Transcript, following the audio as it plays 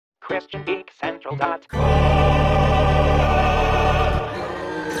I'd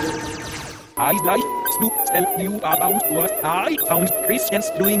like to tell you about what I found Christians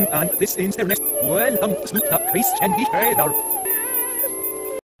doing on this internet. Welcome to the Christian Geek Radar.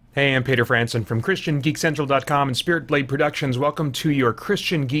 Hey, I'm Peter Franson from christiangeekcentral.com and Spirit Blade Productions. Welcome to your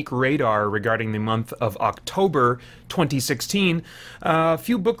Christian Geek Radar regarding the month of October 2016. A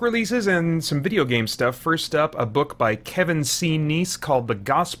few book releases and some video game stuff. First up, a book by Kevin C. Neese called The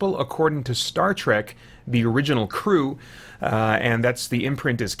Gospel According to Star Trek, The Original Crew. And that's the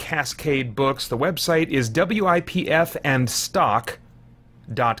imprint is Cascade Books. The website is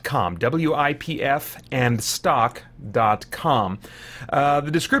wipfandstock.com. wipfandstock.com.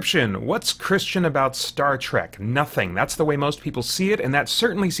 The description: what's Christian about Star Trek? Nothing. That's the way most people see it, and that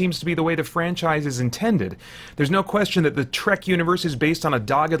certainly seems to be the way the franchise is intended. There's no question that the Trek universe is based on a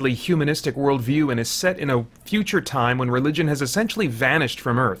doggedly humanistic worldview and is set in a future time when religion has essentially vanished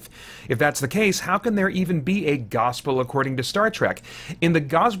from Earth. If that's the case, how can there even be a gospel according to Star Trek? In the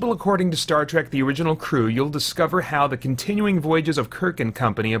Gospel According to Star Trek, The Original Crew, you'll discover how the continuing voyages of Kirk and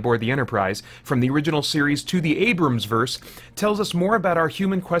company aboard the Enterprise, from the original series to the Abrams verse, tells us more about our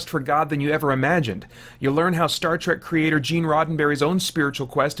human quest for God than you ever imagined. You'll learn how Star Trek creator Gene Roddenberry's own spiritual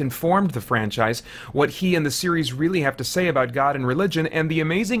quest informed the franchise, what he and the series really have to say about God and religion, and the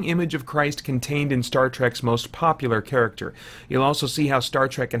amazing image of Christ contained in Star Trek's most popular character. You'll also see how Star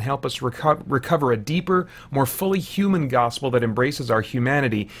Trek can help us recover a deeper, more fully human gospel that embraces our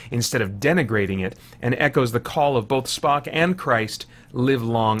humanity instead of denigrating it, and echoes the call of both Spock and Christ: live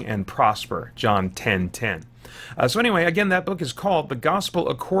long and prosper, John 10:10. So anyway, again, that book is called The Gospel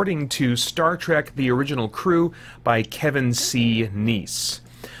According to Star Trek, The Original Crew by Kevin C. Neese.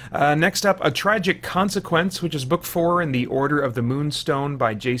 Next up, A Tragic Consequence, which is book 4 in the Order of the Moonstone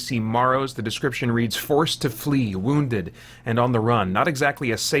by J.C. Marrows. The description reads, forced to flee, wounded, and on the run. Not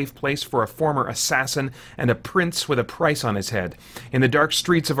exactly a safe place for a former assassin and a prince with a price on his head. In the dark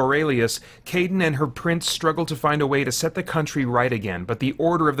streets of Aurelius, Caden and her prince struggle to find a way to set the country right again, but the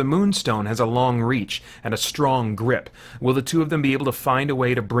Order of the Moonstone has a long reach and a strong grip. Will the two of them be able to find a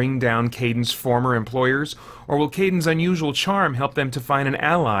way to bring down Caden's former employers, or will Caden's unusual charm help them to find an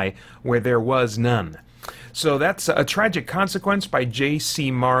ally where there was none? So that's A Tragic Consequence by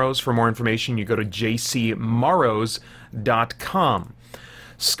J.C. Marrows. For more information, you go to jcmarrows.com.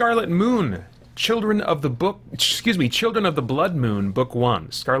 Scarlet Moon, Children of the Blood Moon, Book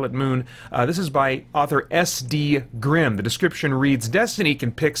 1. Scarlet Moon, this is by author S.D. Grimm. The description reads, destiny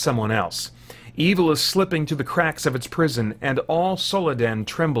can pick someone else. Evil is slipping through the cracks of its prison, and all Soloden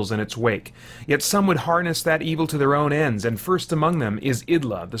trembles in its wake. Yet some would harness that evil to their own ends, and first among them is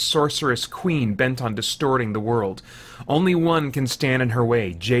Idla, the sorceress queen bent on distorting the world. Only one can stand in her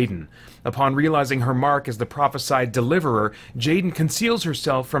way, Jaden. Upon realizing her mark as the prophesied deliverer, Jaden conceals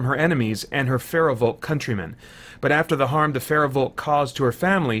herself from her enemies and her Pharaohvolk countrymen. But after the harm the Pharaohvolk caused to her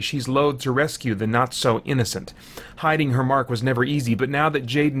family, she's loath to rescue the not-so-innocent. Hiding her mark was never easy, but now that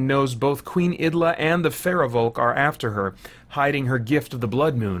Jaden knows both Queen Idla and the Pharaohvolk are after her, hiding her gift of the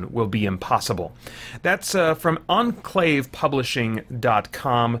Blood Moon will be impossible. That's from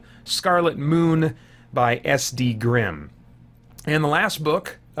enclavepublishing.com, Scarlet Moon by S.D. Grimm. And the last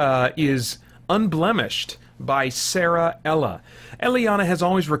book is Unblemished by Sarah Ella. Eliana has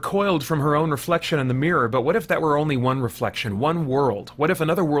always recoiled from her own reflection in the mirror, but what if that were only one reflection, one world? What if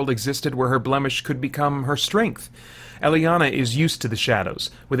another world existed where her blemish could become her strength? Eliana is used to the shadows.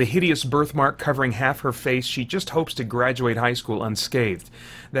 With a hideous birthmark covering half her face, she just hopes to graduate high school unscathed.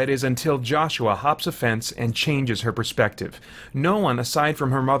 That is, until Joshua hops a fence and changes her perspective. No one, aside from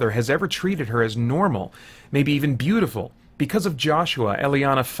her mother, has ever treated her as normal, maybe even beautiful. Because of Joshua,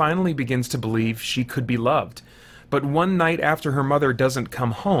 Eliana finally begins to believe she could be loved. But one night after her mother doesn't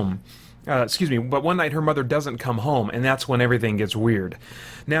come home, one night her mother doesn't come home, and that's when everything gets weird.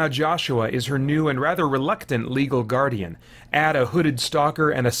 Now Joshua is her new and rather reluctant legal guardian. Add a hooded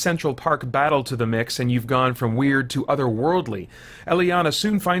stalker and a Central Park battle to the mix, and you've gone from weird to otherworldly. Eliana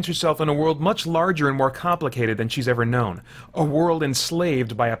soon finds herself in a world much larger and more complicated than she's ever known. A world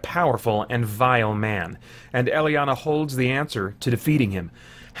enslaved by a powerful and vile man. And Eliana holds the answer to defeating him.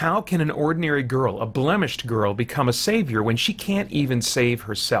 How can an ordinary girl, a blemished girl, become a savior when she can't even save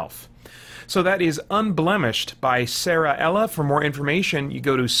herself? So that is Unblemished by Sarah Ella. For more information, you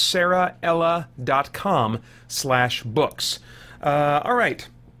go to sarahella.com/books. All right.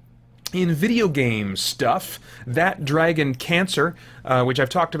 In video game stuff, That Dragon Cancer, which I've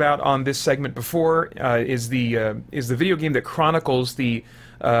talked about on this segment before, is the video game that chronicles the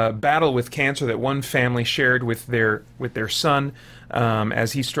battle with cancer that one family shared with their son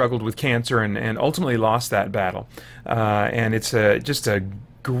as he struggled with cancer and ultimately lost that battle. And it's just a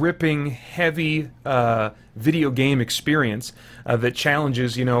gripping, heavy video game experience that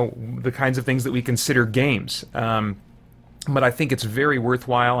challenges, you know, the kinds of things that we consider games. But I think it's very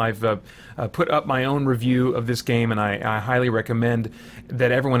worthwhile. I've put up my own review of this game, and I highly recommend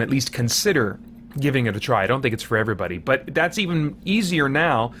that everyone at least consider giving it a try. I don't think it's for everybody, but that's even easier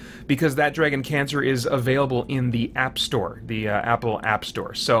now because That Dragon Cancer is available in the App Store, the Apple App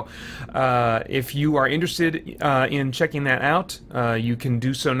Store. So if you are interested in checking that out, you can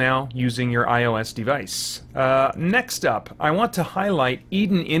do so now using your iOS device. Next up, I want to highlight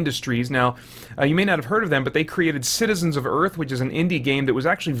Eden Industries. Now, you may not have heard of them, but they created Citizens of Earth, which is an indie game that was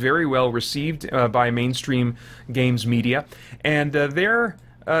actually very well received by mainstream games media, and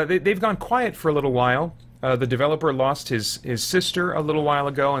they've gone quiet for a little while. The developer lost his sister a little while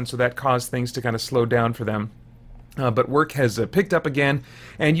ago, and so that caused things to kind of slow down for them. But work has picked up again,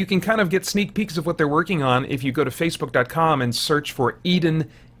 and you can kind of get sneak peeks of what they're working on if you go to facebook.com and search for Eden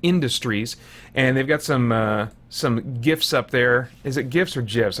Industries, and they've got some GIFs up there. Is it GIFs or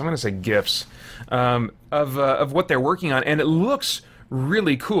GIFs? I'm going to say GIFs of what they're working on, and it looks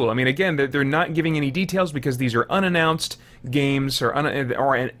really cool. I mean, again, they're not giving any details because these are unannounced games, or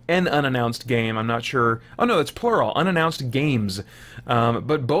an unannounced game. I'm not sure. Oh no, it's plural, unannounced games.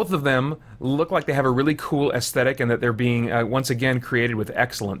 But both of them look like they have a really cool aesthetic and that they're being once again created with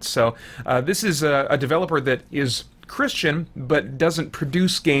excellence. So this is a developer that is Christian, but doesn't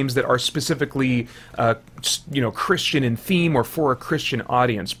produce games that are specifically, Christian in theme or for a Christian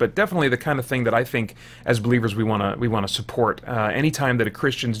audience. But definitely the kind of thing that I think, as believers, we want to support. Anytime that a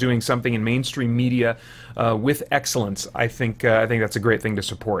Christian's doing something in mainstream media with excellence, I think that's a great thing to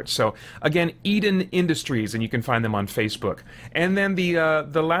support. So again, Eden Industries, and you can find them on Facebook. And then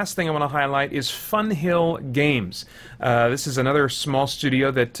the last thing I want to highlight is Fun Hill Games. This is another small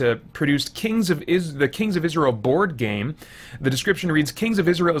studio that produced the Kings of Israel board game. The description reads, Kings of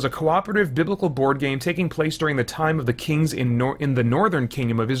Israel is a cooperative biblical board game taking place during the time of the kings in the northern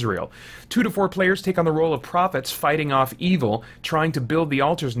kingdom of Israel. 2 to 4 players take on the role of prophets fighting off evil, trying to build the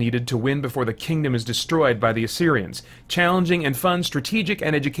altars needed to win before the kingdom is destroyed by the Assyrians. Challenging and fun, strategic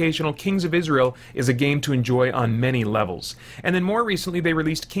and educational, Kings of Israel is a game to enjoy on many levels. And then more recently they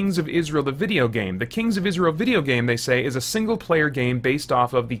released Kings of Israel, the video game. The Kings of Israel video game, they say, is a single-player game based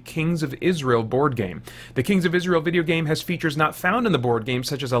off of the Kings of Israel board game. The Kings of Israel video game has features not found in the board game,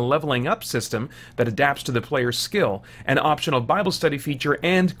 such as a leveling up system that adapts to the player's skill, an optional Bible study feature,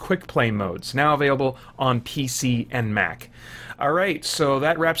 and quick play modes, now available on PC and Mac. All right, so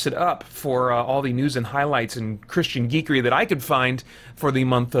that wraps it up for all the news and highlights and Christian geekery that I could find for the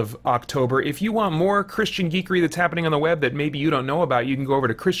month of October. If you want more Christian geekery that's happening on the web that maybe you don't know about, you can go over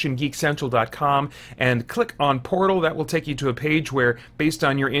to christiangeekcentral.com and click on Portal. That will take you to a page where, based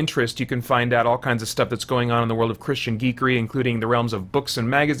on your interest, you can find out all kinds of stuff that's going on in the world of Christian geekery, including the realms of books and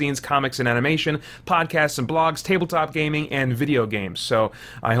magazines, comics and animation, podcasts and blogs, tabletop gaming, and video games. So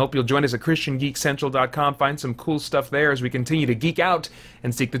I hope you'll join us at christiangeekcentral.com. Find some cool stuff there as we continue to geek out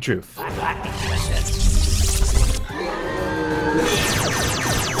and seek the truth.